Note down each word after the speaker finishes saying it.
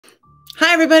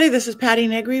Hi, everybody. This is Patti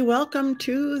Negri. Welcome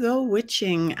to the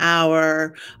Witching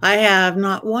Hour. I have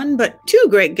not one, but two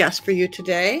great guests for you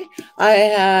today. I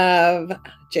have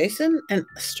Jason and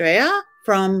Astrea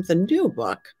from the new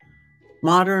book,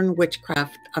 Modern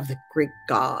Witchcraft of the Greek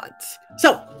Gods.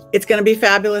 So it's going to be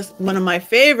fabulous. One of my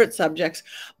favorite subjects.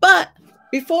 But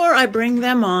before I bring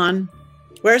them on,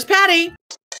 where's Patti?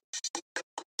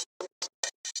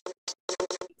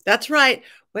 That's right.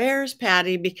 Where's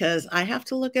Patti? Because I have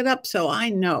to look it up so I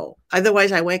know.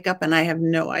 Otherwise, I wake up and I have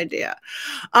no idea.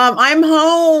 I'm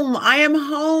home. I am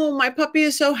home. My puppy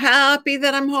is so happy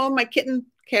that I'm home. My kitten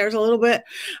cares a little bit.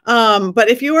 But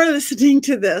if you are listening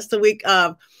to this the week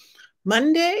of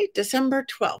Monday, December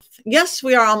 12th, yes,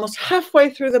 we are almost halfway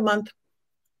through the month.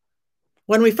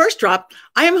 When we first dropped,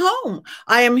 I am home.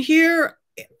 I am here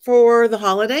for the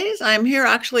holidays. I'm here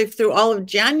actually through all of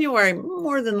January,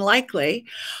 more than likely.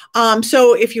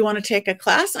 So if you want to take a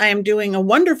class, I am doing a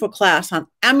wonderful class on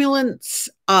amulets,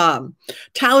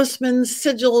 talismans,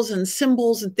 sigils, and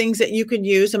symbols and things that you could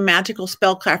use, a magical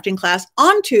spell crafting class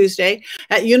on Tuesday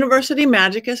at University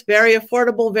Magickal. Very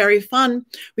affordable, very fun.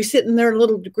 We sit in their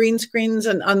little green screens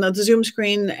and on the Zoom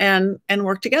screen and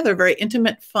work together. Very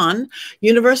intimate, fun.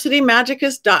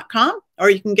 UniversityMagickal.com. Or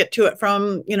you can get to it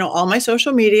from, all my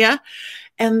social media.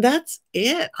 And that's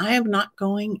it. I am not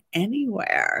going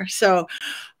anywhere. So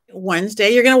Wednesday,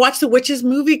 you're going to watch the Witches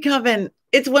movie Coven.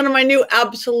 It's one of my new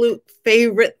absolute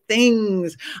favorite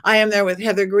things. I am there with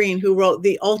Heather Green, who wrote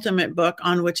the ultimate book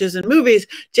on witches and movies,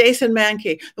 Jason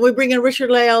Mankey. And we bring in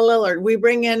Richard Lael Lillard. We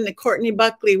bring in Courtney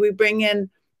Buckley. We bring in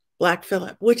Black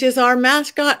Phillip, which is our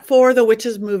mascot for the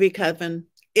Witches movie Coven.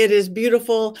 It is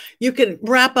beautiful. You can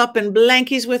wrap up in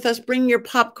blankies with us. Bring your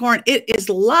popcorn. It is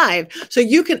live. So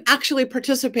you can actually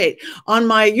participate on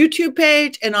my YouTube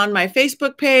page and on my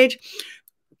Facebook page.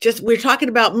 We're talking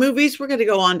about movies. We're going to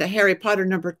go on to Harry Potter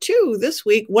 #2 this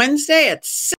week, Wednesday at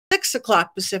 6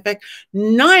 o'clock Pacific,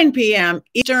 9 p.m.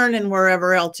 Eastern, and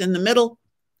wherever else in the middle.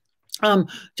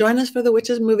 Join us for the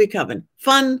Witches movie Coven.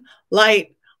 Fun,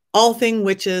 light, all thing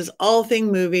witches, all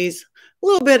thing movies, a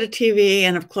little bit of TV,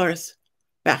 and of course,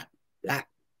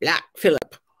 Black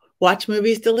Phillip. Watch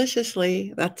movies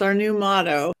deliciously. That's our new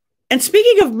motto. And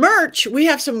speaking of merch, we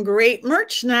have some great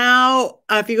merch now.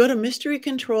 If you go to Mystery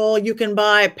Control, you can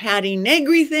buy Patti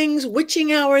Negri things,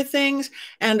 Witching Hour things,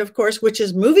 and of course,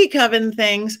 Witches Movie Coven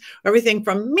things. Everything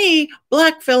from me,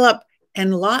 Black Phillip,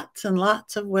 and lots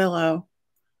of Willow.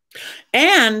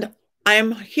 And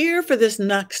I'm here for this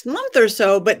next month or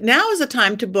so, but now is the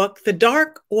time to book the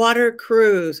Dark Water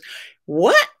Cruise.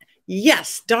 What?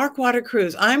 Yes, Dark Water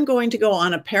Cruise. I'm going to go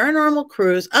on a paranormal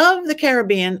cruise of the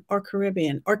Caribbean or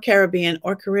Caribbean or Caribbean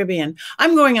or Caribbean.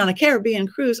 I'm going on a Caribbean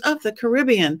cruise of the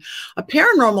Caribbean, a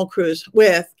paranormal cruise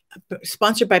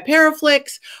sponsored by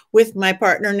Paraflix, with my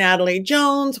partner, Natalie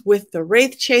Jones, with the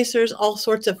Wraith Chasers, all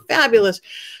sorts of fabulous,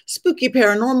 spooky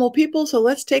paranormal people. So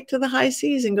let's take to the high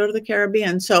seas and go to the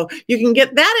Caribbean. So you can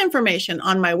get that information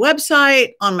on my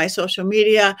website, on my social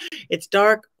media. It's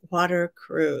Dark Water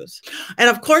Cruise. And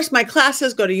of course, my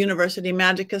classes, go to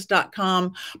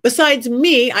universitymagickal.com. Besides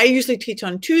me, I usually teach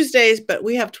on Tuesdays, but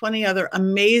we have 20 other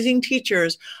amazing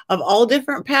teachers of all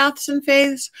different paths and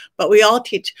faiths, but we all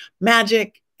teach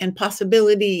magic and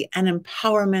possibility and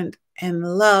empowerment and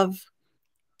love.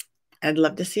 I'd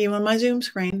love to see you on my Zoom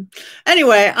screen.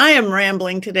 Anyway, I am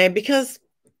rambling today because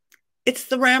it's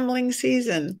the rambling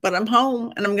season, but I'm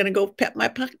home and I'm going to go pet my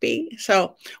puppy.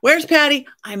 So where's Patti?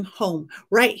 I'm home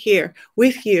right here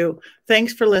with you.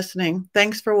 Thanks for listening.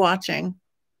 Thanks for watching.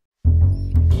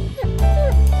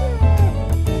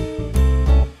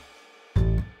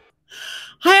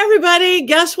 Hi, everybody.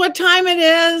 Guess what time it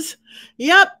is?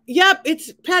 Yep.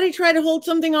 It's Patti tried to hold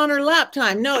something on her lap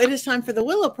time. No, it is time for the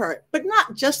Willow Report, but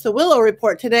not just the Willow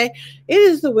Report today. It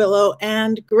is the Willow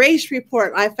and Grace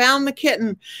Report. I found the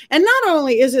kitten. And not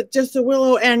only is it just the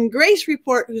Willow and Grace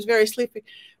Report, who's very sleepy,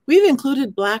 we've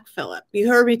included Black Phillip. You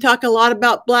heard me talk a lot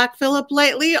about Black Phillip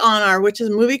lately on our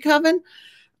Witches Movie Coven.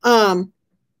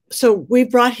 So we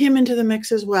brought him into the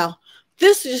mix as well. I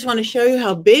just want to show you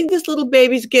how big this little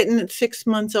baby's getting at 6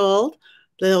 months old.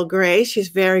 Little Grace, she's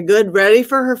very good, ready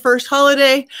for her first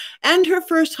holiday and her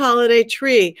first holiday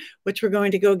tree, which we're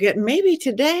going to go get maybe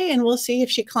today, and we'll see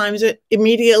if she climbs it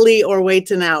immediately or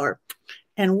waits an hour.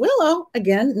 And Willow,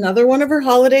 again, another one of her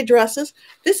holiday dresses.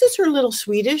 This is her little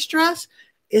Swedish dress.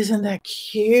 Isn't that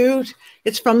cute?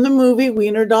 It's from the movie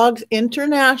Wiener Dogs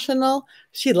International.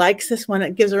 She likes this one.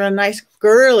 It gives her a nice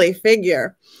girly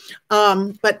figure.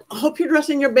 But I hope you're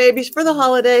dressing your babies for the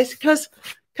holidays because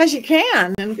you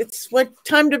can. And it's what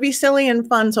time to be silly and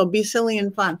fun. So be silly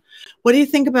and fun. What do you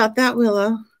think about that,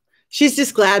 Willow? She's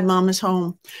just glad Mom is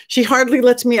home. She hardly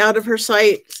lets me out of her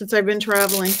sight since I've been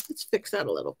traveling. Let's fix that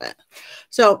a little bit.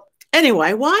 So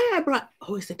anyway, why I brought,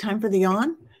 oh, is it time for the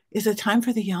yawn? Is it time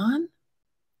for the yawn?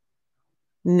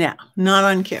 No, not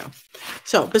on cue.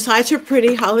 So besides her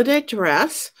pretty holiday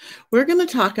dress, we're going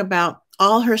to talk about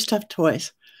all her stuffed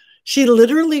toys. She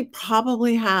literally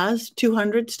probably has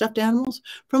 200 stuffed animals,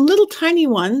 from little tiny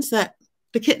ones that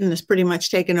the kitten has pretty much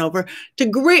taken over to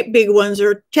great big ones that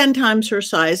are 10 times her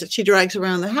size that she drags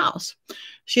around the house.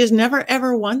 She has never,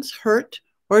 ever once hurt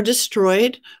or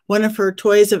destroyed one of her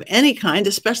toys of any kind,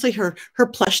 especially her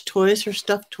plush toys, her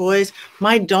stuffed toys,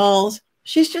 my dolls.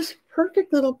 She's just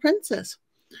perfect little princess.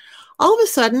 All of a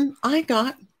sudden, I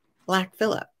got Black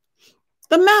Phillip,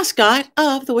 the mascot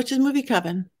of the Witches Movie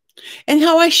Coven. And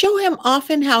how I show him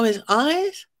often how his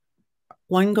eyes,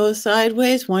 one goes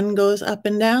sideways, one goes up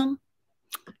and down.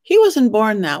 He wasn't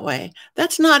born that way.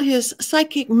 That's not his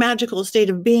psychic magical state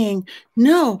of being.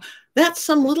 No, that's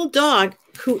some little dog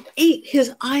who ate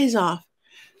his eyes off.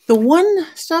 The one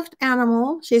stuffed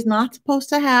animal she's not supposed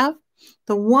to have,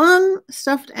 the one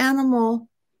stuffed animal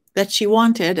that she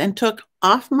wanted and took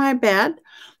off my bed,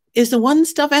 is the one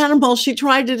stuffed animal she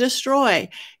tried to destroy.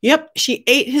 Yep, she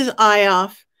ate his eye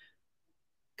off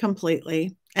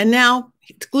completely. And now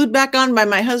it's glued back on by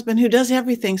my husband, who does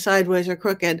everything sideways or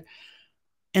crooked.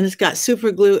 And it's got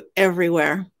super glue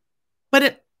everywhere.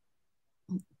 But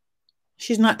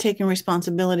she's not taking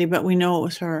responsibility, but we know it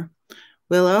was her.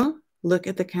 Willow, look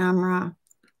at the camera.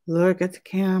 Look at the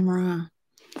camera.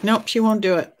 Nope, she won't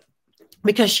do it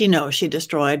because she knows she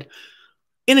destroyed,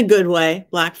 in a good way,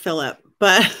 Black Phillip.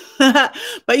 But,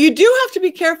 but you do have to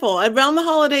be careful around the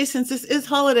holidays, since this is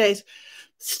holidays.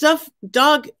 Stuffed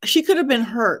dog, she could have been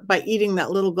hurt by eating that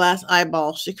little glass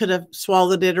eyeball. She could have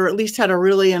swallowed it, or at least had a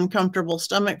really uncomfortable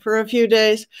stomach for a few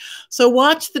days. So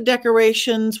watch the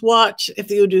decorations. Watch if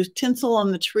you do tinsel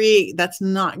on the tree. That's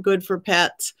not good for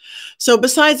pets. So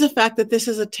besides the fact that this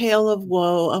is a tale of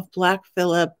woe of Black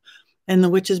Phillip and the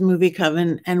Witches Movie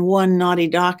Coven and one naughty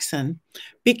dachshund,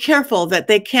 be careful that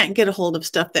they can't get a hold of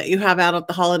stuff that you have out at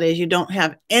the holidays you don't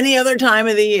have any other time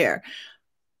of the year.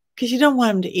 Because you don't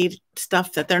want them to eat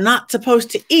stuff that they're not supposed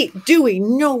to eat, do we?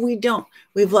 No, we don't.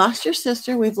 We've lost your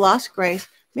sister. We've lost Grace.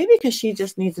 Maybe because she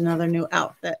just needs another new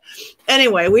outfit.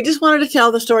 Anyway, we just wanted to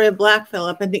tell the story of Black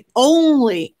Phillip, and the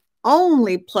only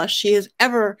plush she has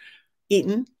ever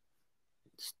eaten,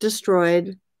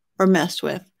 destroyed, or messed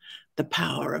with. The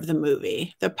power of the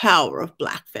movie. The power of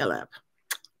Black Phillip.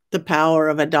 The power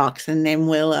of a dachshund named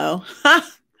Willow.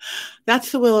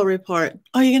 That's the Willow Report.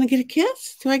 Oh, you're going to get a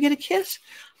kiss? Do I get a kiss?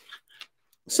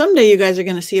 Someday you guys are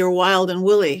going to see her wild and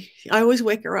woolly. I always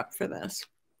wake her up for this.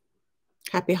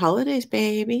 Happy holidays,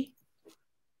 baby.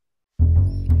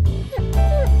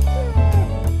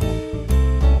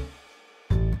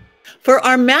 For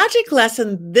our magic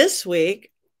lesson this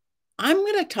week, I'm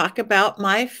going to talk about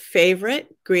my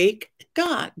favorite Greek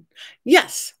god.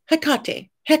 Yes, Hecate,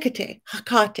 Hecate,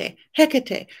 Hecate,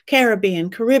 Hecate,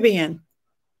 Caribbean.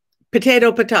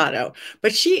 Potato.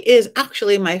 But she is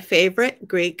actually my favorite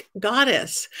Greek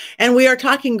goddess. And we are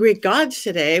talking Greek gods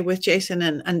today with Jason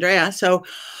and Andrea. So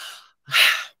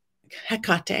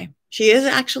Hecate, she is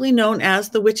actually known as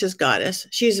the witch's goddess.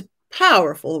 She's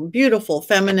powerful, beautiful,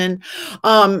 feminine.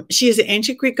 She is the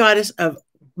ancient Greek goddess of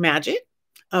magic,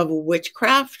 of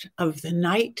witchcraft, of the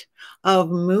night, of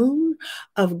moon,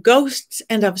 of ghosts,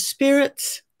 and of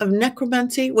spirits, of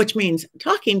necromancy, which means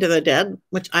talking to the dead,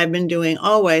 which I've been doing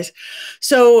always.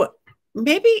 So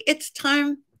maybe it's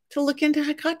time to look into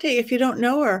Hecate if you don't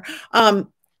know her.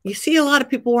 You see a lot of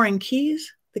people wearing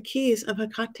keys, the keys of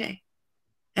Hecate,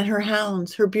 and her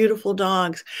hounds, her beautiful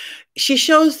dogs. She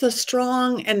shows the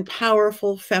strong and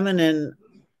powerful feminine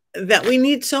that we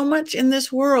need so much in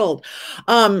this world.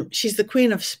 She's the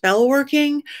queen of spell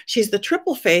working. She's the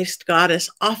triple-faced goddess.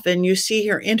 Often you see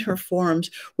her in her forms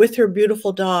with her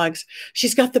beautiful dogs.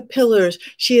 She's got the pillars.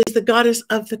 She is the goddess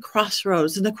of the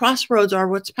crossroads, and the crossroads are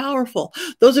what's powerful.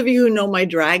 Those of you who know my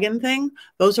dragon thing,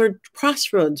 those are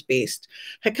crossroads beasts.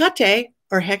 Hecate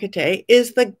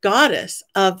is the goddess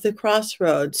of the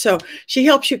crossroads. So she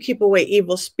helps you keep away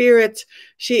evil spirits.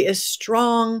 She is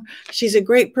strong. She's a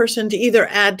great person to either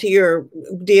add to your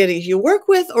deities you work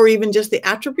with, or even just the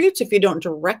attributes. If you don't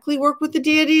directly work with the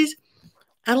deities,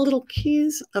 add a little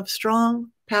keys of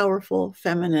strong, powerful,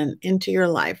 feminine into your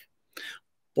life.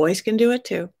 Boys can do it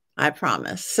too, I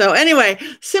promise. So anyway,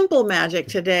 simple magic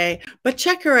today, but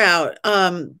check her out.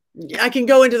 I can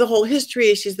go into the whole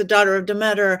history. She's the daughter of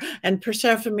Demeter, and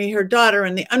Persephone, her daughter,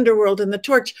 and the underworld and the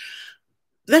torch.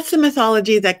 That's the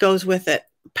mythology that goes with it.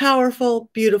 Powerful,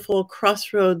 beautiful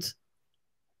crossroads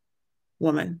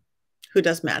woman who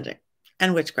does magic.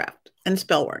 and witchcraft and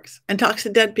spell works and talks to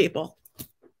dead people.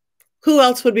 Who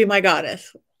else would be my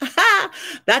goddess?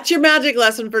 That's your magic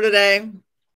lesson for today.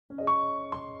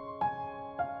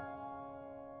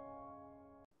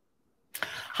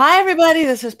 Hi, everybody.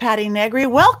 This is Patti Negri.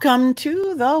 Welcome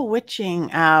to the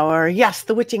Witching Hour. Yes,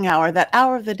 the Witching Hour, that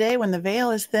hour of the day when the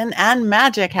veil is thin and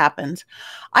magic happens.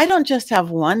 I don't just have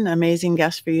one amazing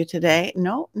guest for you today.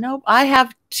 No, I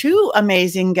have two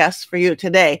amazing guests for you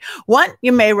today. One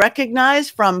you may recognize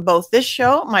from both this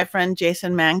show, my friend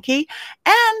Jason Mankey,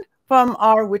 and from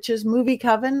our Witches Movie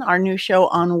Coven, our new show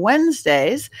on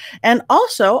Wednesdays. And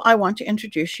also, I want to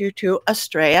introduce you to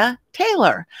Astrea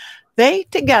Taylor. They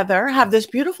together have this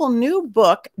beautiful new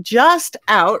book just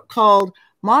out called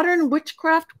Modern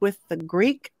Witchcraft with the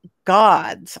Greek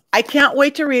Gods. I can't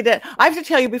wait to read it. I have to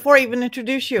tell you, before I even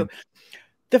introduce you,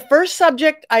 the first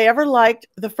subject I ever liked,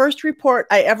 the first report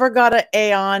I ever got an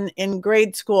A on in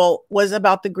grade school was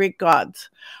about the Greek gods.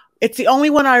 It's the only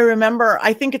one I remember.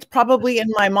 I think it's probably in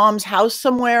my mom's house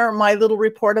somewhere, my little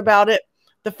report about it.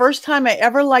 The first time I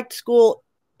ever liked school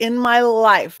in my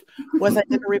life was I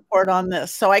did a report on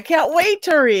this. So I can't wait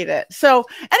to read it. So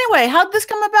anyway, how'd this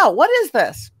come about? What is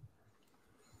this?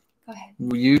 Go ahead.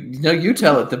 Well, you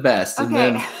tell it the best. Okay. And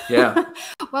then, yeah.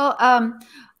 Well,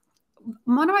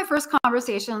 one of my first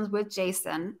conversations with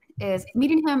Jason is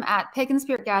meeting him at Pagan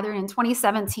Spirit Gathering in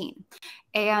 2017.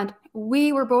 And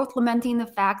we were both lamenting the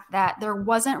fact that there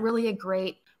wasn't really a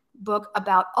great book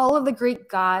about all of the Greek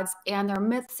gods and their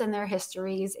myths and their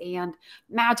histories and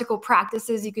magical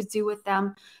practices you could do with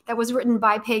them that was written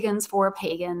by pagans for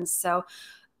pagans. So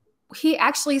he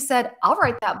actually said, I'll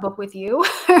write that book with you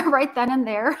right then and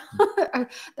there.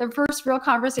 The first real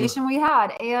conversation we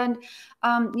had. And,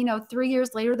 3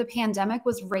 years later, the pandemic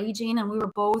was raging and we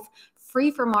were both free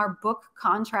from our book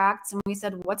contracts. And we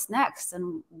said, what's next?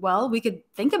 And well, we could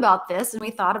think about this. And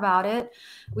we thought about it.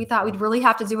 We thought we'd really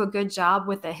have to do a good job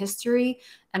with the history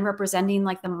and representing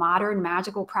like the modern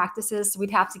magical practices. So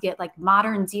we'd have to get like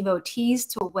modern devotees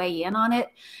to weigh in on it.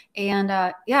 And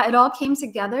it all came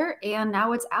together and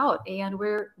now it's out and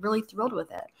we're really thrilled with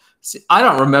it. See, I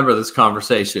don't remember this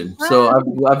conversation. So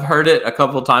I've heard it a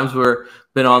couple of times. We've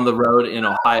been on the road in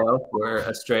Ohio where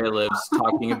Astrea lives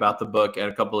talking about the book at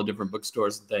a couple of different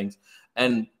bookstores and things.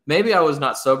 And maybe I was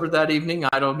not sober that evening.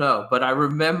 I don't know. But I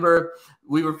remember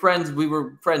we were friends. We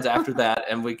were friends after that.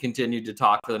 And we continued to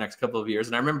talk for the next couple of years.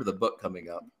 And I remember the book coming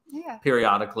up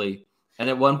periodically. And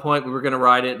at one point we were going to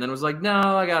write it. And then it was like, no,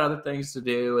 I got other things to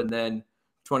do. And then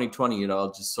 2020, it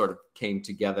all just sort of came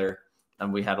together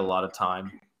and we had a lot of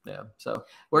time. Yeah. So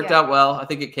worked out well. I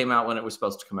think it came out when it was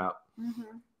supposed to come out.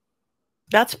 Mm-hmm.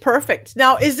 That's perfect.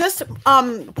 Now, is this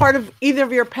part of either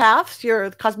of your paths,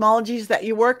 your cosmologies that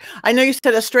you work? I know you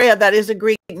said Astrea, that is a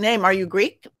Greek name. Are you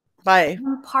Greek?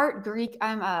 I'm part Greek.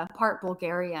 I'm a part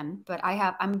Bulgarian, but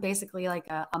I'm basically like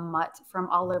a mutt from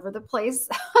all over the place.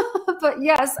 But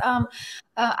yes,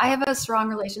 I have a strong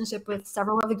relationship with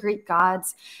several of the Greek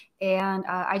gods and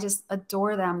I just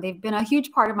adore them. They've been a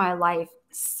huge part of my life.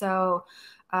 So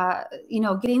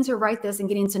getting to write this and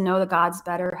getting to know the gods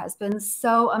better has been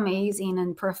so amazing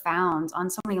and profound on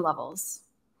so many levels.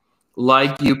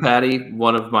 Like you, Patti,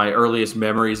 one of my earliest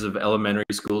memories of elementary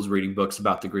school is reading books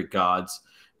about the Greek gods.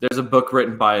 There's a book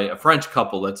written by a French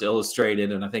couple that's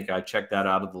illustrated, and I think I checked that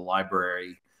out of the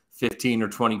library 15 or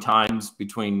 20 times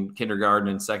between kindergarten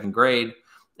and second grade.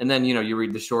 And then, you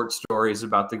read the short stories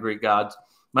about the Greek gods.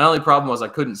 My only problem was I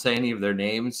couldn't say any of their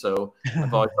names, so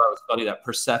I've always thought it was funny that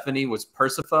Persephone was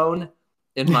Persephone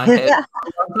in my head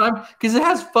because it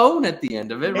has phone at the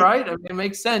end of it, right? I mean, it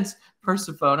makes sense.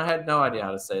 Persephone. I had no idea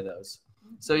how to say those.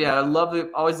 So yeah, I love it.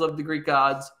 Always loved the Greek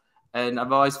gods, and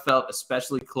I've always felt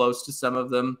especially close to some of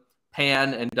them.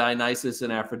 Pan and Dionysus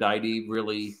and Aphrodite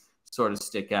really sort of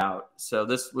stick out. So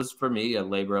this was for me a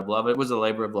labor of love. It was a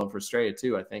labor of love for Astrea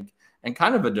too, I think. And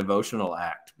kind of a devotional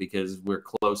act because we're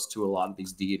close to a lot of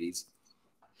these deities.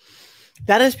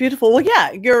 That is beautiful. Well,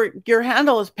 yeah, your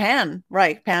handle is Pan,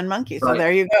 right? Pan Monkey. So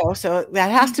there you go. So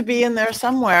that has to be in there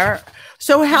somewhere.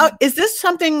 So how is this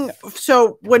something?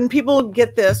 So when people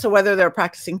get this, so whether they're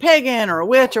practicing pagan or a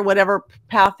witch or whatever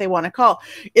path they want to call,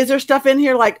 is there stuff in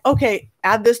here like, okay,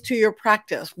 add this to your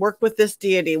practice, work with this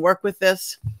deity, work with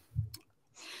this?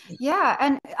 Yeah,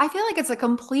 and I feel like it's a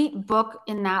complete book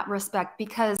in that respect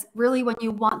because really when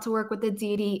you want to work with the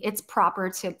deity, it's proper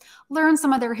to learn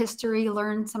some of their history,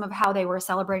 learn some of how they were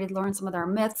celebrated, learn some of their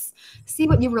myths, see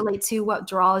what you relate to, what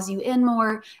draws you in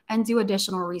more, and do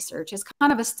additional research. It's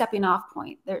kind of a stepping off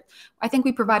point. I think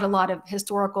we provide a lot of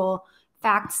historical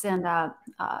facts and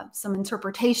some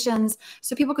interpretations,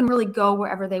 so people can really go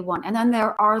wherever they want. And then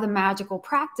there are the magical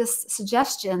practice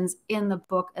suggestions in the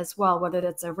book as well, whether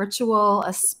it's a ritual,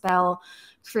 a spell,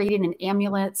 creating an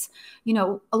amulet. You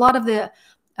know, a lot of the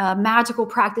magical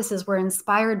practices were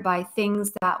inspired by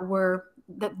things that were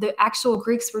the actual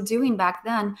Greeks were doing back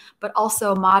then, but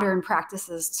also modern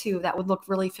practices too that would look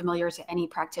really familiar to any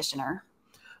practitioner.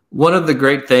 One of the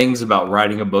great things about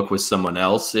writing a book with someone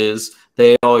else is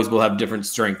they always will have different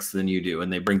strengths than you do,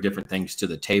 and they bring different things to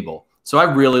the table. So I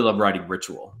really love writing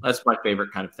ritual. That's my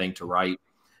favorite kind of thing to write.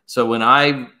 So when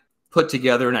I put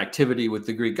together an activity with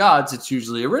the Greek gods, it's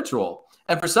usually a ritual.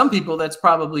 And for some people, that's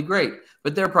probably great.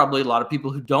 But there are probably a lot of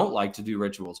people who don't like to do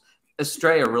rituals.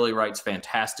 Astrea really writes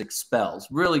fantastic spells,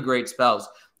 really great spells.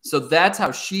 So that's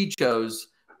how she chose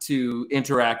to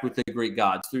interact with the Greek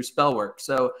gods, through spell work.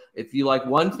 So if you like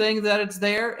one thing, that it's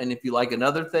there, and if you like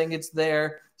another thing, it's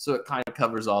there. So it kind of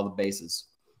covers all the bases.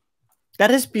 That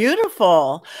is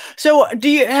beautiful. So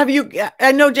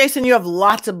I know, Jason, you have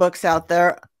lots of books out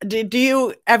there.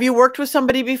 Have you worked with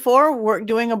somebody before,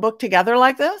 doing a book together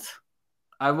like this?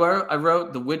 I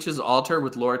wrote The Witch's Altar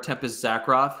with Laura Tempest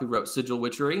Zakroff, who wrote Sigil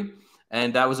Witchery.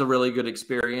 And that was a really good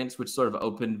experience, which sort of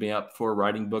opened me up for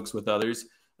writing books with others.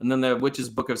 And then the Witch's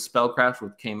Book of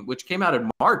Spellcraft, which came out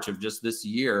in March of just this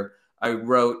year, I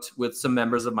wrote with some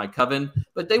members of my coven,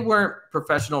 but they weren't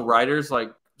professional writers.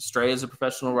 Like Astrea is a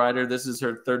professional writer. This is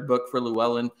her third book for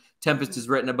Llewellyn. Tempest has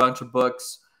written a bunch of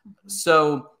books.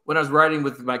 So when I was writing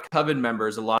with my coven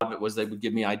members, a lot of it was they would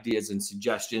give me ideas and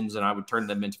suggestions, and I would turn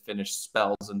them into finished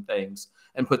spells and things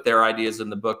and put their ideas in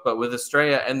the book. But with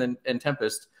Astrea and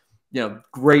Tempest, you know,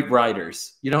 great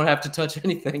writers. You don't have to touch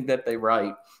anything that they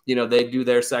write. You know, they do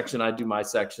their section, I do my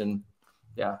section.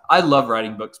 Yeah, I love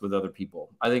writing books with other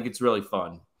people. I think it's really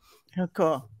fun. Oh,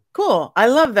 cool. Cool. I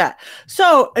love that.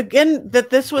 So again,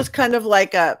 that this was kind of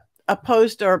like a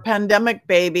post or a pandemic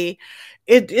baby.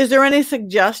 Is there any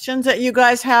suggestions that you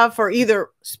guys have for either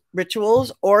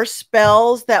rituals or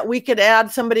spells that we could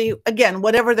add somebody, again,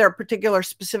 whatever their particular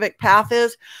specific path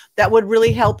is, that would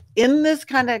really help in this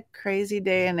kind of crazy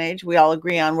day and age we all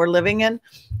agree on we're living in?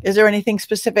 Is there anything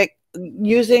specific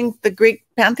using the Greek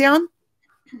pantheon?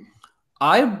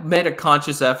 I made a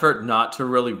conscious effort not to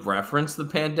really reference the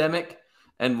pandemic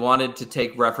and wanted to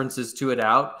take references to it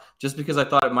out, just because I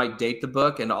thought it might date the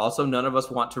book. And also none of us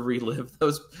want to relive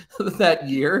that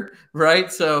year,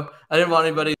 right? So I didn't want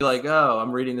anybody like, oh,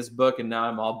 I'm reading this book and now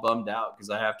I'm all bummed out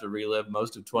because I have to relive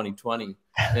most of 2020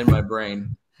 in my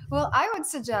brain. Well, I would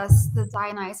suggest the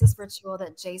Dionysus ritual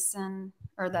that Jason,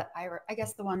 or that I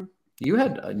guess the one. You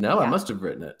had, no, Yeah. I must have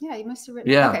written it. Yeah, you must have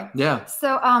written Yeah, it. Okay. yeah.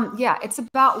 So, yeah, it's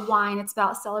about wine. It's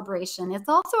about celebration. It's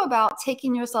also about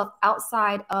taking yourself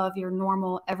outside of your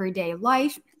normal everyday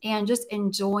life and just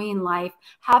enjoying life,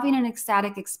 having an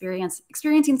ecstatic experience,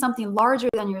 experiencing something larger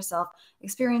than yourself,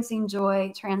 experiencing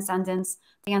joy, transcendence,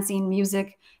 dancing,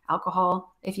 music,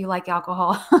 alcohol, if you like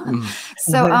alcohol.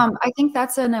 So I think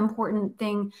that's an important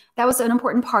thing. That was an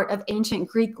important part of ancient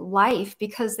Greek life,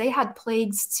 because they had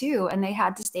plagues too, and they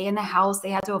had to stay in the house. They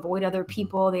had to avoid other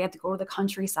people. They had to go to the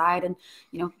countryside and,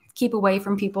 you know, keep away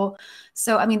from people.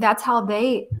 So, I mean, that's how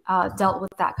they dealt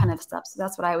with that kind of stuff. So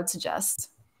that's what I would suggest.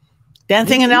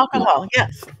 Dancing and alcohol.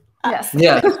 Yes. Yes.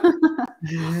 Yeah.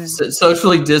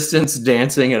 Socially distanced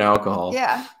dancing and alcohol.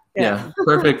 Yeah. Yeah,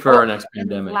 perfect for our next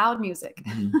pandemic. Loud music.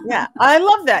 Yeah, I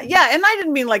love that. Yeah, and I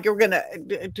didn't mean like you're going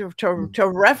to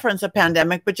reference a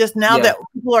pandemic, but just now that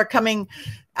people are coming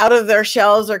out of their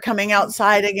shells or coming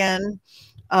outside again,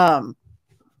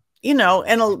 you know,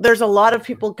 and there's a lot of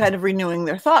people kind of renewing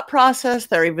their thought process,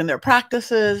 their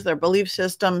practices, their belief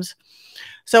systems.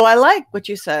 So I like what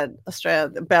you said,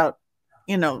 Astrea, about,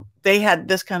 you know, they had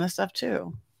this kind of stuff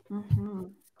too.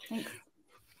 Thanks.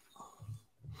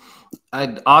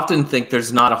 I often think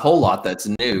there's not a whole lot that's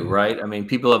new, right? I mean,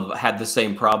 people have had the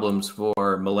same problems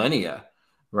for millennia,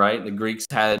 right? The Greeks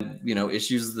had, you know,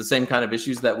 issues, the same kind of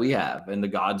issues that we have, and the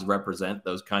gods represent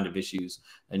those kind of issues.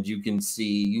 And you can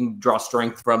draw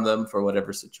strength from them for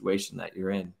whatever situation that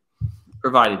you're in,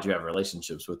 provided you have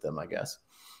relationships with them, I guess.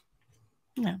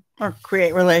 Yeah, or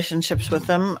create relationships with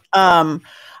them.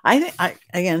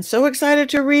 Again, so excited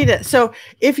to read it. So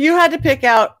if you had to pick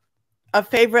out a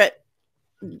favorite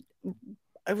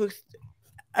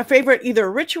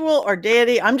either ritual or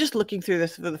deity, I'm just looking through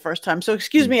this for the first time, so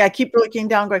excuse me, I keep looking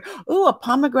down going, oh, a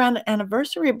pomegranate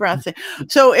anniversary breath.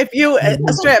 So if you,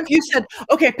 Astrea, if you said,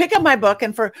 okay, pick up my book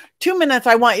and for 2 minutes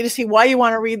I want you to see why you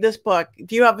want to read this book,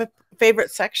 do you have a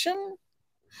favorite section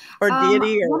or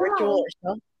deity or ritual or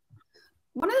stuff?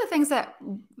 One of the things that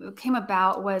came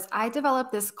about was I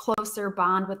developed this closer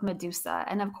bond with Medusa.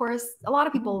 And of course, a lot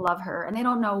of people love her and they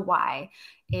don't know why.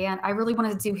 And I really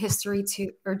wanted to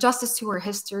do justice to her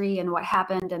history and what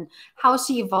happened and how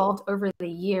she evolved over the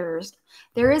years.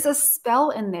 There is a spell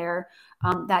in there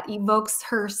that evokes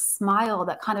her smile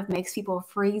that kind of makes people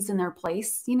freeze in their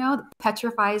place, you know,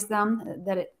 petrifies them,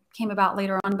 that it came about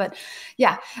later on. But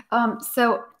yeah,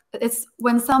 so it's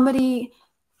when somebody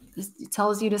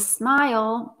tells you to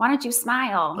smile, why don't you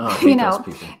smile? Oh, you know,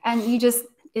 and you just,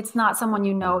 it's not someone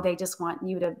you know, they just want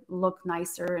you to look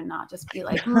nicer and not just be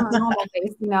like normal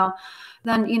face, you know.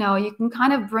 Then, you know, you can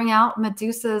kind of bring out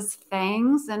Medusa's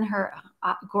fangs and her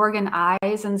gorgon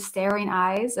eyes and staring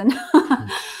eyes and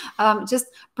just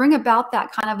bring about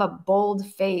that kind of a bold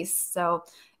face. So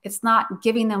it's not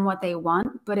giving them what they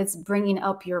want, but it's bringing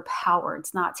up your power.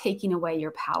 It's not taking away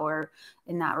your power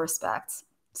in that respect.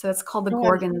 So it's called the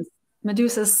Gorgon's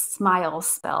Medusa's smile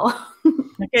spell.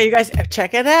 Okay, you guys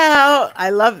check it out. I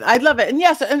love it. And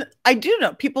yes, and I do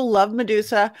know people love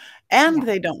Medusa and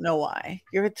they don't know why.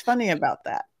 It's funny about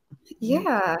that.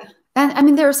 Yeah. And I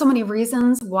mean, there are so many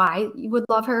reasons why you would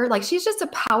love her. Like, she's just a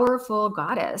powerful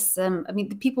goddess. And I mean,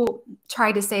 the people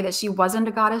try to say that she wasn't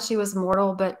a goddess, she was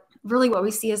mortal, but really what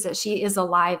we see is that she is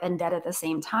alive and dead at the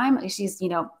same time. She's, you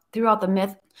know, throughout the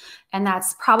myth. And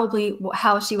that's probably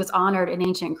how she was honored in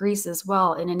ancient Greece as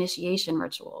well, in initiation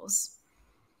rituals.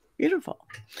 Beautiful.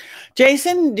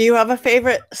 Jason, do you have a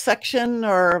favorite section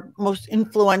or most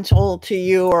influential to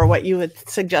you, or what you would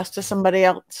suggest to somebody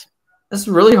else? It's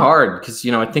really hard because,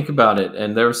 you know, I think about it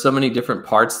and there were so many different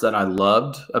parts that I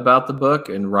loved about the book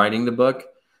and writing the book.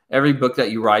 Every book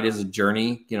that you write is a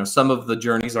journey. You know, some of the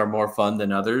journeys are more fun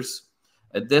than others.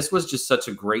 This was just such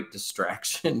a great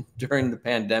distraction during the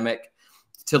pandemic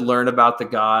to learn about the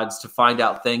gods, to find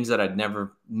out things that I'd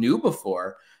never knew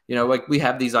before. You know, like we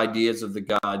have these ideas of the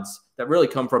gods that really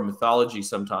come from mythology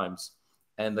sometimes.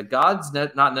 And the gods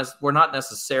were not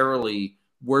necessarily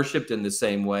worshipped in the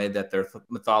same way that their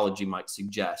mythology might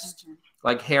suggest.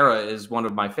 Like Hera is one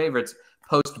of my favorites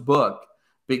post-book,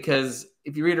 because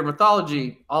if you read her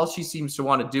mythology, all she seems to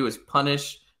want to do is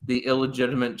punish the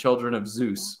illegitimate children of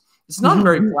Zeus. It's not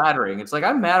very flattering. It's like,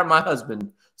 I'm mad at my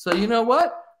husband, so you know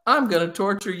what? I'm going to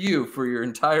torture you for your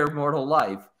entire mortal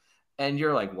life. And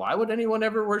you're like, why would anyone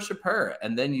ever worship her?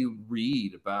 And then you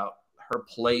read about her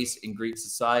place in Greek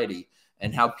society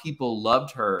and how people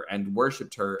loved her and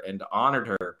worshiped her and honored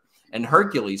her. And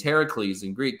Heracles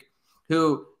in Greek,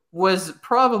 who was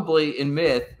probably in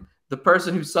myth the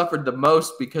person who suffered the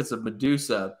most because of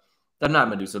Medusa, not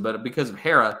Medusa, but because of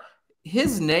Hera.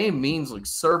 His name means like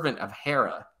servant of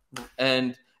Hera.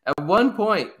 And at one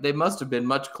point, they must have been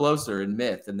much closer in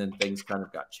myth, and then things kind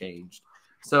of got changed.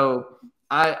 So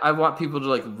I want people to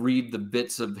like read the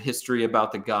bits of history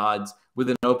about the gods with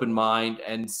an open mind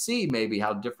and see maybe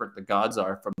how different the gods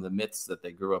are from the myths that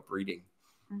they grew up reading.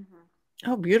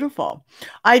 Oh, beautiful.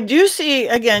 I do see,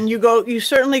 again, you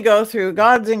certainly go through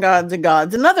gods and gods and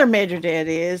gods and other major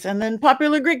deities, and then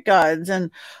popular Greek gods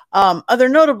and other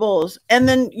notables. And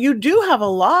then you do have a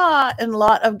lot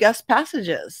of guest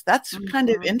passages. That's kind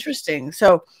of interesting.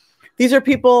 So these are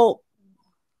people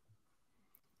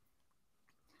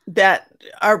that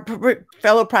are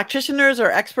fellow practitioners or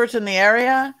experts in the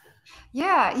area.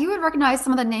 Yeah, you would recognize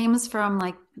some of the names from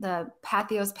like the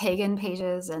Patheos pagan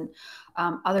pages and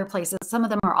other places. Some of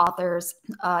them are authors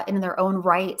in their own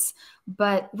rights,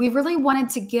 but we really wanted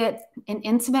to get an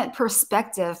intimate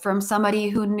perspective from somebody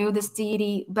who knew this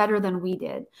deity better than we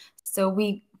did. So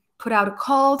we put out a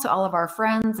call to all of our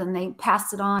friends and they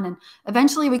passed it on. And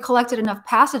eventually we collected enough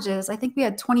passages. I think we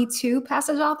had 22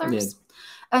 passage authors. Yeah.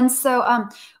 And so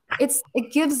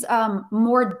it gives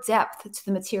more depth to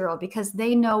the material because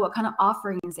they know what kind of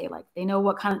offerings they like. They know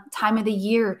what kind of time of the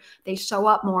year they show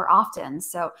up more often.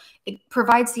 So it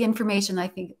provides the information, I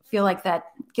feel like, that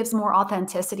gives more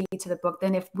authenticity to the book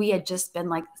than if we had just been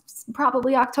like,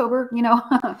 probably October, you know?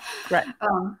 Right.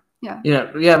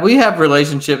 Yeah. We have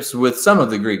relationships with some of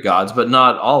the Greek gods, but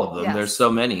not all of them. Yes. There's so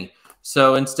many.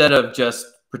 So instead of just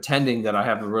pretending that I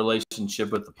have a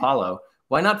relationship with Apollo,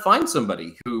 why not find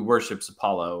somebody who worships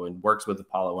Apollo and works with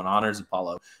Apollo and honors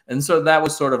Apollo? And so that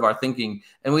was sort of our thinking.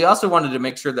 And we also wanted to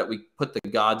make sure that we put the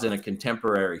gods in a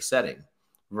contemporary setting,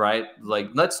 right?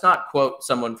 Like, let's not quote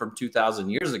someone from 2,000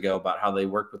 years ago about how they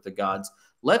worked with the gods.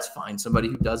 Let's find somebody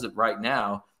who does it right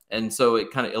now. And so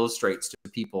it kind of illustrates to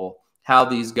people how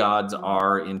these gods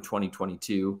are in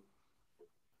 2022.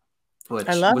 which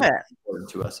I love was it. important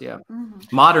to us. Yeah.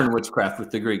 Modern witchcraft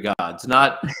with the Greek gods,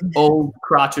 not old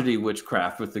crotchety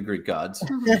witchcraft with the Greek gods.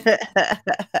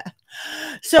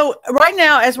 So right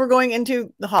now, as we're going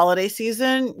into the holiday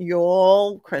season,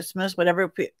 Yule, Christmas,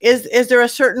 whatever, is there a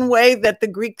certain way that the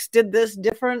Greeks did this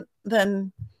different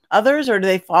than others, or do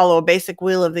they follow a basic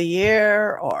wheel of the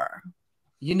year, or?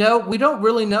 You know, we don't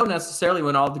really know necessarily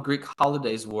when all the Greek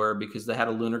holidays were because they had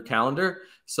a lunar calendar.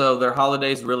 So their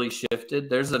holidays really shifted.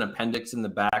 There's an appendix in the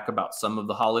back about some of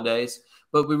the holidays,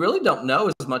 but we really don't know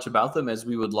as much about them as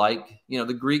we would like. You know,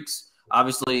 the Greeks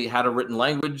obviously had a written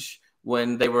language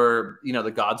when they were, you know, the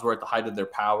gods were at the height of their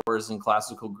powers in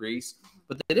classical Greece,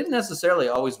 but they didn't necessarily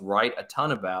always write a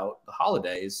ton about the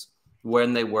holidays,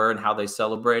 when they were and how they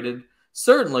celebrated.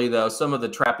 Certainly, though, some of the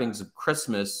trappings of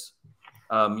Christmas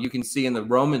you can see in the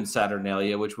Roman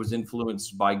Saturnalia, which was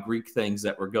influenced by Greek things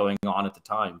that were going on at the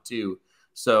time, too.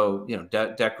 So, you know,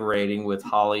 decorating with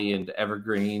holly and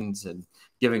evergreens and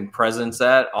giving presents,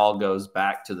 that all goes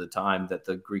back to the time that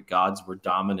the Greek gods were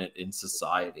dominant in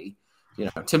society. You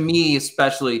know, to me,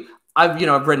 especially, I've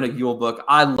written a Yule book.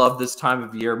 I love this time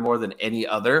of year more than any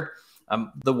other.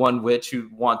 I'm the one witch who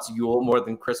wants Yule more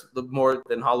than Christmas, more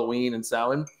than Halloween and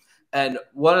Samhain. And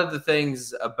one of the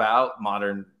things about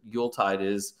modern Yuletide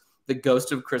is the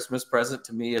ghost of Christmas present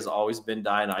to me has always been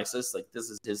Dionysus. Like, this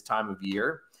is his time of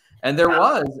year. And there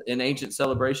was an ancient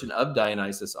celebration of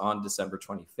Dionysus on December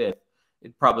 25th.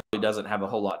 It probably doesn't have a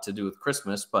whole lot to do with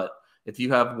Christmas, but if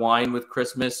you have wine with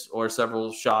Christmas or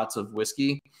several shots of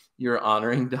whiskey, you're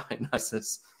honoring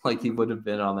Dionysus like he would have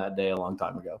been on that day a long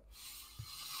time ago.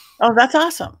 Oh, that's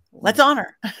awesome. Let's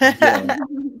honor.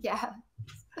 Yeah.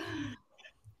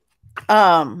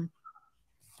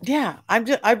 Yeah,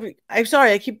 I'm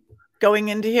sorry, I keep going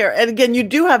into here. And again, you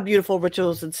do have beautiful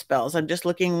rituals and spells. I'm just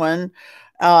looking one,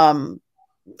 a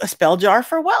spell jar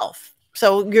for wealth.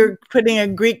 So you're putting a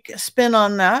Greek spin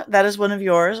on that. That is one of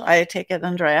yours. I take it,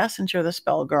 Andrea, since you're the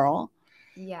spell girl.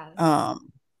 Yes.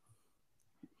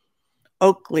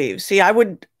 Oak leaves. See,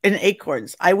 and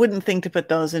acorns. I wouldn't think to put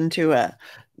those into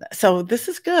so this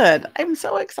is good. I'm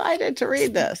so excited to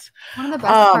read this. One of the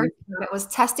best parts of it was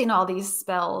testing all these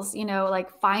spells, you know,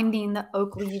 like finding the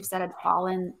oak leaves that had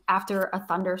fallen after a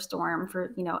thunderstorm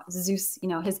for, you know, Zeus, you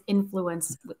know, his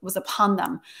influence was upon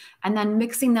them, and then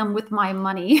mixing them with my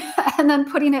money and then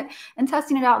putting it and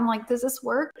testing it out. And like, does this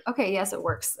work? Okay. Yes, it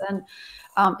works. And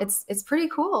it's pretty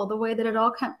cool the way that it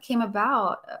all came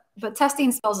about. But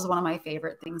testing spells is one of my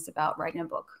favorite things about writing a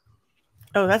book.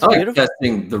 Oh, that's beautiful.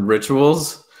 Testing the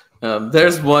rituals.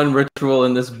 There's one ritual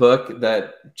in this book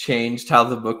that changed how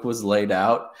the book was laid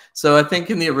out. So I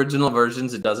think in the original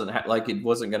versions, it doesn't have, like, it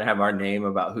wasn't going to have our name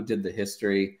about who did the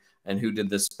history and who did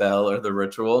the spell or the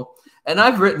ritual. And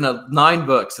I've written 9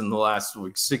 books in the last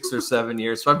 6 or 7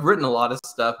 years. So I've written a lot of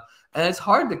stuff, and it's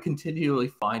hard to continually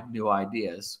find new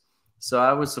ideas. So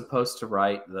I was supposed to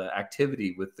write the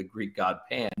activity with the Greek god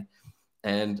Pan.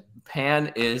 And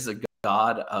Pan is a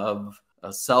god of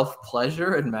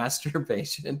self-pleasure and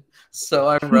masturbation. So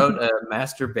I wrote a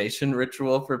masturbation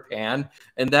ritual for Pan.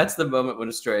 And that's the moment when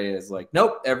Astrea is like,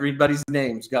 nope, everybody's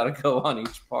name's got to go on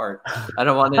each part. I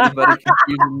don't want anybody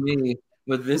confusing me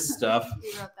with this stuff.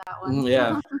 You wrote that one.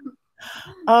 Yeah.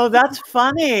 Oh, that's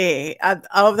funny.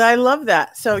 I love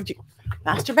that. So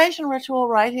masturbation ritual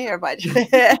right here.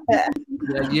 Yeah,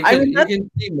 you can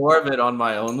see more of it on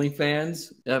my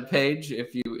OnlyFans page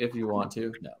if you want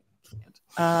to. No.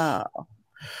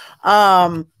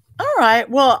 All right.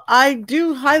 Well, I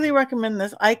do highly recommend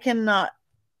this. I cannot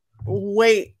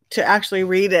wait to actually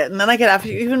read it, and then I could ask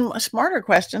you even smarter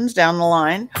questions down the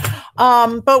line.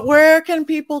 But where can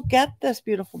people get this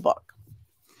beautiful book?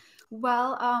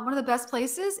 Well, one of the best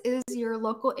places is your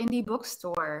local indie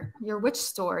bookstore, your witch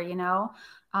store, you know.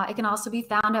 It can also be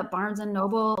found at Barnes &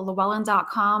 Noble,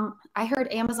 Llewellyn.com. I heard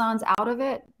Amazon's out of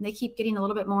it. They keep getting a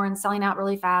little bit more and selling out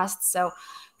really fast. So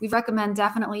we recommend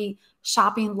definitely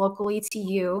shopping locally to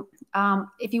you.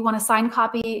 If you want a signed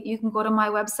copy, you can go to my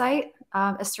website,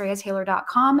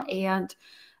 AstreaTaylor.com, and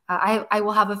I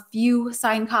will have a few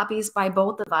signed copies by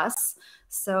both of us.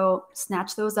 So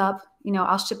snatch those up. You know,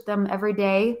 I'll ship them every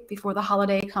day before the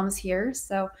holiday comes here.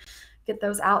 So get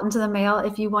those out into the mail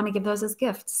if you want to give those as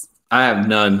gifts. I have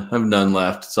none. I have none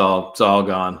left. It's all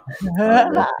gone.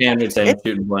 And it's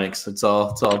shooting blanks. It's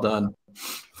all done.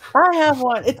 I have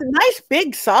one. It's a nice,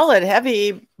 big, solid,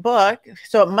 heavy book,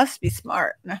 so it must be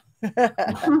smart.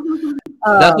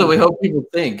 That's what we hope people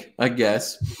think, I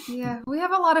guess. Yeah, we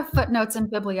have a lot of footnotes and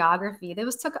bibliography.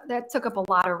 That took up a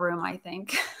lot of room, I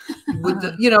think.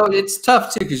 You know, it's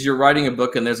tough too because you're writing a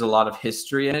book and there's a lot of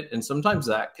history in it, and sometimes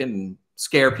that can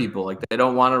scare people. Like they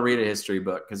don't want to read a history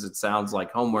book because it sounds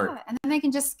like homework. Yeah, and then they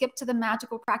can just skip to the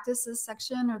magical practices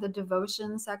section or the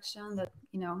devotion section, that,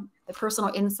 the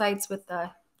personal insights with the,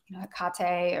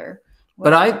 Hecate or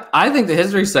whatever. But I think the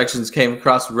history sections came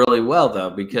across really well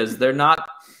though, because we're not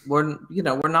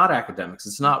academics.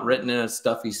 It's not written in a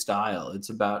stuffy style. It's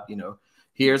about,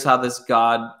 here's how this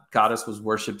goddess was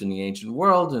worshipped in the ancient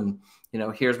world, and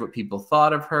here's what people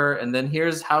thought of her, and then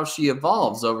here's how she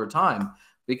evolves over time,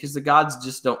 because the gods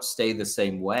just don't stay the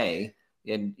same way.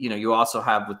 And you also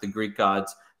have, with the Greek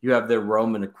gods, you have their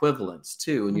Roman equivalents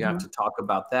too, and you have to talk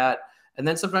about that. And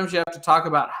then sometimes you have to talk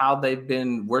about how they've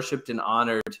been worshipped and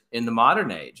honored in the modern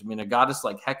age. I mean, a goddess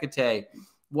like Hecate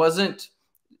wasn't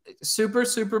super,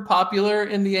 super popular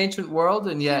in the ancient world,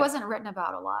 and yet she wasn't written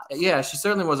about a lot. Yeah, she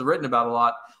certainly wasn't written about a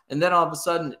lot. And then all of a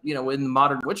sudden, in the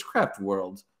modern witchcraft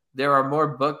world, there are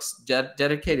more books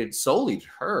dedicated solely to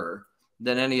her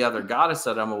than any other goddess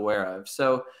that I'm aware of.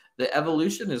 So the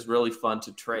evolution is really fun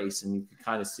to trace, and you can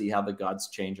kind of see how the gods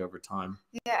change over time.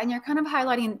 Yeah, and you're kind of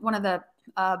highlighting one of the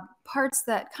parts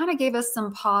that kind of gave us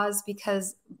some pause,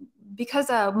 because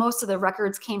most of the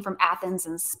records came from Athens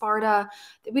and Sparta.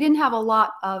 We didn't have a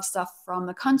lot of stuff from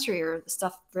the country, or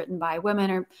stuff written by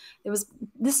women, or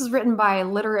this is written by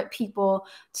literate people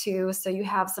too. So you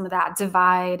have some of that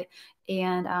divide.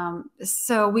 And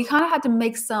so we kind of had to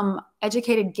make some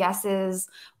educated guesses,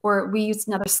 or we used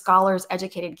another scholar's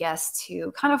educated guess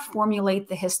to kind of formulate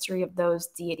the history of those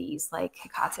deities, like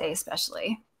Hecate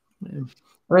especially. I mean,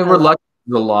 we're lucky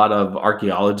with a lot of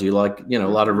archaeology, like, a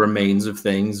lot of remains of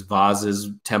things, vases,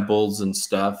 temples and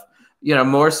stuff,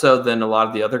 more so than a lot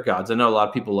of the other gods. I know a lot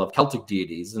of people love Celtic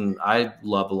deities, and I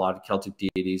love a lot of Celtic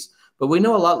deities, but we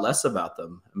know a lot less about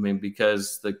them. I mean,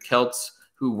 because the Celts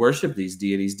who worship these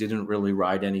deities didn't really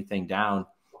write anything down.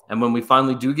 And when we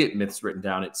finally do get myths written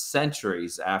down, it's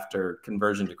centuries after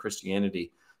conversion to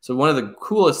Christianity. So one of the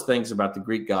coolest things about the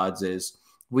Greek gods is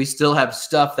we still have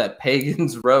stuff that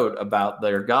pagans wrote about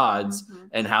their gods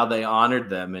and how they honored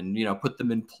them, and, put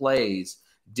them in plays,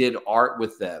 did art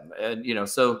with them. And,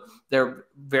 so they're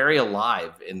very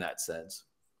alive in that sense.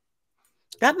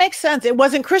 That makes sense. It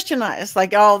wasn't Christianized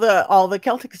like all the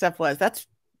Celtic stuff was.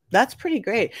 That's pretty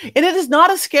great. And it is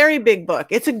not a scary big book.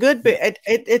 It's a good bit.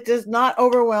 It is not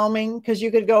overwhelming, because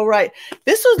you could go, right,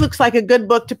 this looks like a good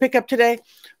book to pick up today.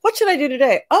 What should I do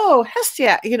today? Oh,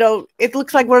 Hestia. It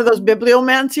looks like one of those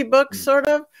bibliomancy books, sort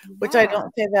of, which I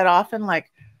don't say that often.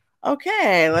 Like,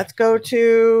 okay, let's go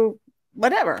to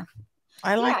whatever.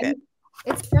 I like it.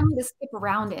 It's friendly to skip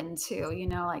around in too,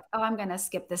 like, oh, I'm going to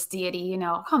skip this deity,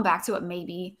 I'll come back to it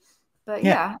maybe. But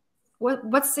yeah.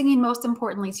 What's singing most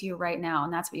importantly to you right now?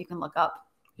 And that's what you can look up.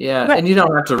 Yeah. Right. And you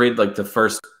don't have to read like the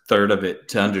first third of it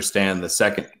to understand the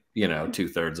second,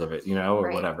 2/3 of it,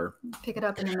 or whatever. Pick it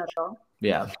up in the middle.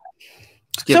 Yeah.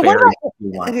 So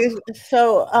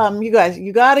you guys,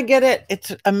 you got to get it.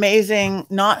 It's amazing,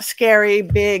 not scary,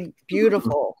 big,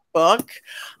 beautiful book.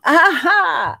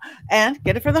 And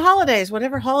get it for the holidays,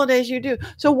 whatever holidays you do.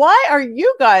 So why are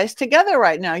you guys together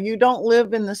right now? You don't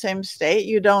live in the same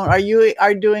state. Are you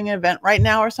doing an event right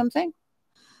now or something?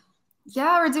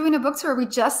 Yeah, we're doing a book tour. We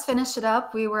just finished it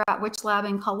up. We were at Witch Lab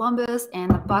in Columbus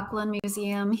and the Buckland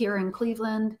Museum here in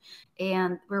Cleveland,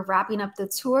 and we're wrapping up the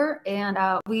tour. And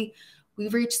we've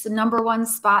reached the #1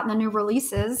 spot in the new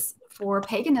releases for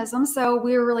paganism. So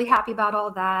we were really happy about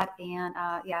all that. And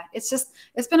yeah, it's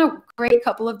been a great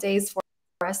couple of days for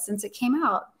us since it came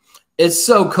out. It's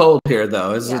so cold here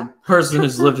though. As a person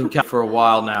who's lived in California for a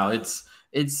while now, it's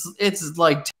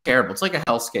like terrible. It's like a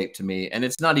hellscape to me. And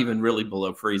it's not even really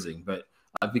below freezing, but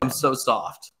I've become so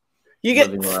soft. You get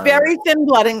very thin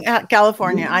blood in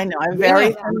California. I know. I'm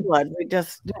very thin blood. We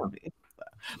just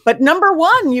but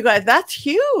 #1, you guys, that's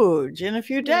huge in a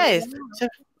few days.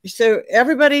 So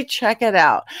everybody check it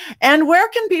out. And where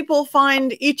can people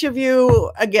find each of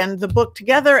you, again, the book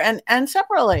together and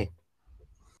separately?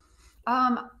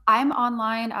 I'm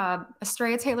online,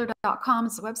 AstreaTaylor.com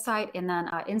is the website, and then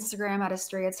Instagram at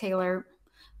Astrea Taylor.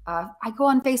 I go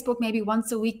on Facebook maybe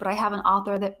once a week, but I have an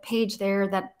author page there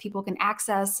that people can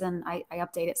access, and I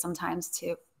update it sometimes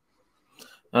too.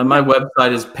 My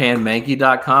website is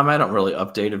panmankey.com. I don't really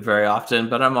update it very often,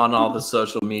 but I'm on all the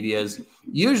social medias.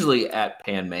 Usually at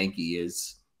panmankey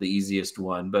is the easiest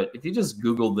one, but if you just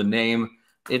Google the name,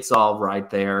 it's all right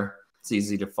there. It's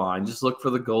easy to find. Just look for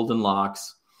the golden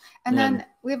locks. And then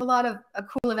we have a lot of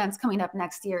cool events coming up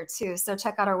next year too. So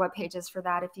check out our web pages for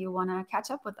that if you want to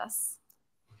catch up with us.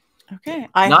 Okay.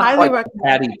 I Not highly quite recommend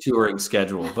Patty touring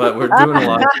schedule, but we're doing a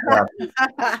lot of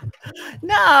stuff.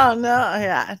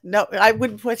 No, I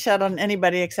wouldn't push that on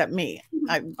anybody except me.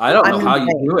 I don't know I'm how you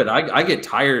insane. do it. I get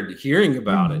tired hearing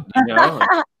about it, you know.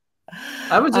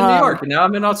 I was in New York and now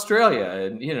I'm in Australia,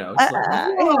 and you know, it's like,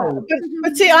 whoa.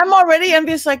 But see, I'm already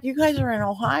envious. Like, you guys are in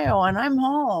Ohio and I'm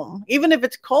home. Even if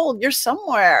it's cold, you're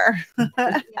somewhere.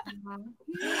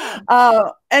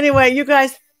 Anyway, you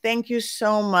guys, thank you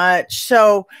so much.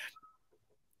 So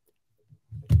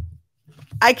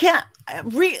I can't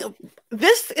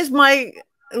this is my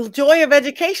joy of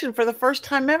education for the first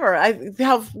time ever.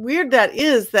 How weird that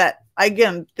is, that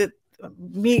again, that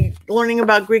me learning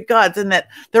about Greek gods, and that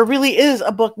there really is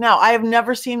a book now. I have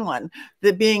never seen one.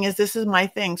 The being is, this is my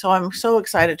thing. So I'm so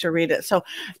excited to read it. So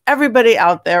everybody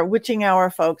out there, Witching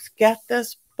Hour folks, get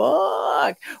this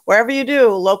book wherever you do,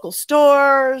 local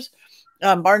stores,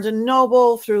 Barnes and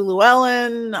Noble, through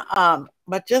Llewellyn,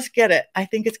 but just get it. I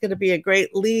think it's going to be a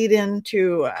great lead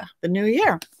into the new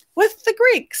year with the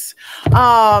Greeks.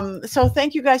 So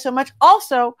thank you guys so much.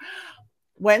 Also,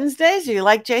 Wednesdays, you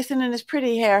like Jason and his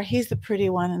pretty hair? He's the pretty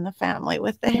one in the family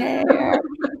with the hair.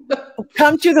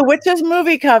 Come to the Witches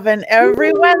Movie Coven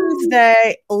every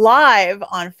Wednesday, live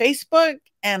on Facebook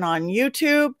and on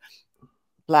YouTube.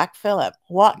 Black Phillip,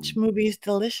 watch movies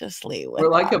deliciously. We're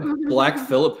like a Black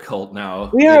Phillip cult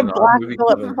now. We are a Black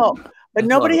Phillip cult. But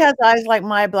nobody has eyes like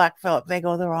my Black Phillip. They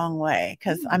go the wrong way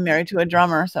because I'm married to a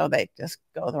drummer, so they just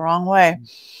go the wrong way.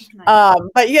 Nice.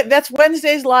 But yeah, that's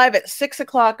Wednesdays live at 6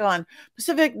 o'clock on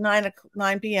Pacific,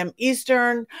 9 p.m.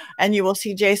 Eastern, and you will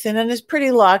see Jason and his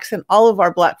pretty locks and all of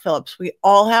our Black Phillips. We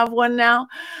all have one now,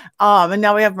 and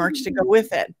now we have merch to go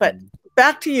with it. But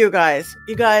back to you guys.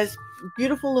 You guys,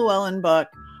 beautiful Llewellyn book.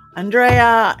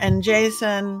 Andrea and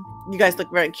Jason, you guys look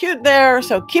very cute there.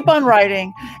 So keep on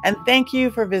writing. And thank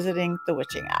you for visiting the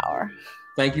Witching Hour.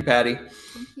 Thank you, Patty.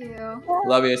 Thank you.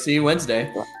 Love you. See you Wednesday.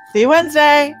 See you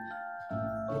Wednesday.